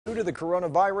Due to the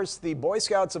coronavirus, the Boy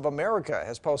Scouts of America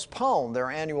has postponed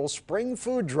their annual spring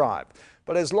food drive.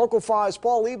 But as Local 5's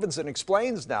Paul Evenson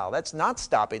explains now, that's not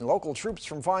stopping local troops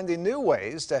from finding new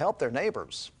ways to help their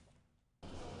neighbors.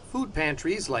 Food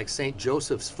pantries like St.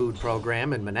 Joseph's Food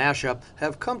Program in Menasha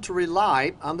have come to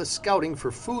rely on the Scouting for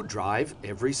Food drive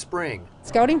every spring.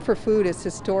 Scouting for Food is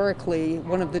historically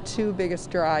one of the two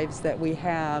biggest drives that we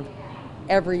have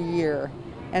every year.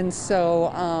 And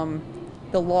so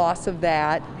the loss of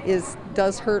that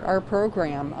does hurt our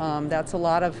program. That's a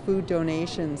lot of food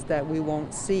donations that we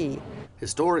won't see.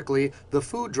 Historically, the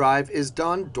food drive is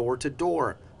done door to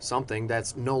door, something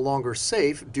that's no longer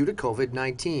safe due to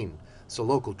COVID-19. So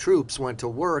local troops went to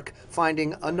work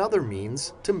finding another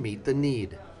means to meet the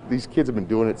need. These kids have been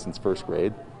doing it since first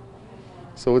grade,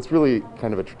 so it's really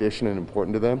kind of a tradition and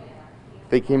important to them.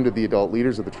 They came to the adult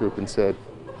leaders of the troop and said,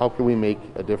 how can we make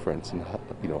a difference and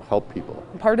help people?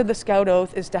 Part of the Scout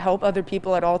Oath is to help other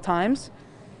people at all times.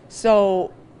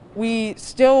 So we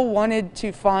still wanted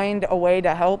to find a way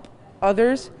to help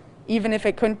others, even if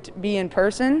it couldn't be in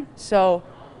person. So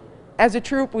as a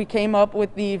troop, we came up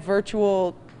with the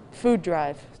virtual food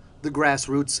drive. The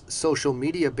grassroots social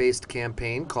media-based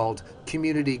campaign called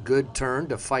Community Good Turn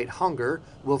to Fight Hunger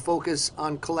will focus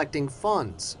on collecting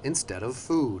funds instead of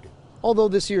food. Although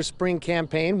this year's spring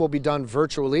campaign will be done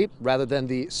virtually rather than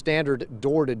the standard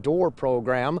door-to-door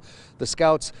program, the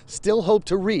Scouts still hope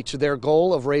to reach their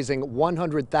goal of raising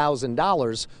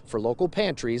 $100,000 for local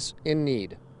pantries in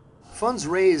need. Funds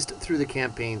raised through the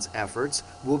campaign's efforts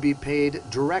will be paid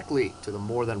directly to the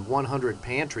more than 100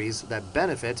 pantries that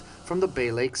benefit from the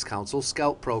Bay Lakes Council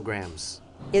Scout programs.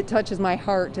 It touches my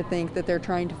heart to think that they're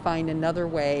trying to find another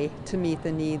way to meet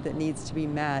the need that needs to be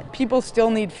met. People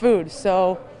still need food,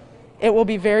 so it will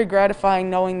be very gratifying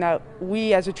knowing that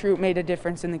we as a troop made a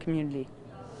difference in the community.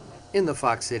 In the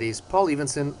Fox Cities, Paul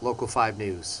Evenson, Local 5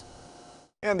 News.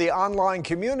 And the online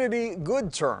Community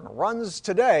Good Turn runs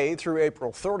today through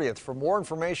April 30th. For more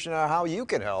information on how you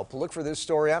can help, look for this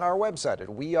story on our website at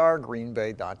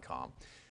wearegreenbay.com.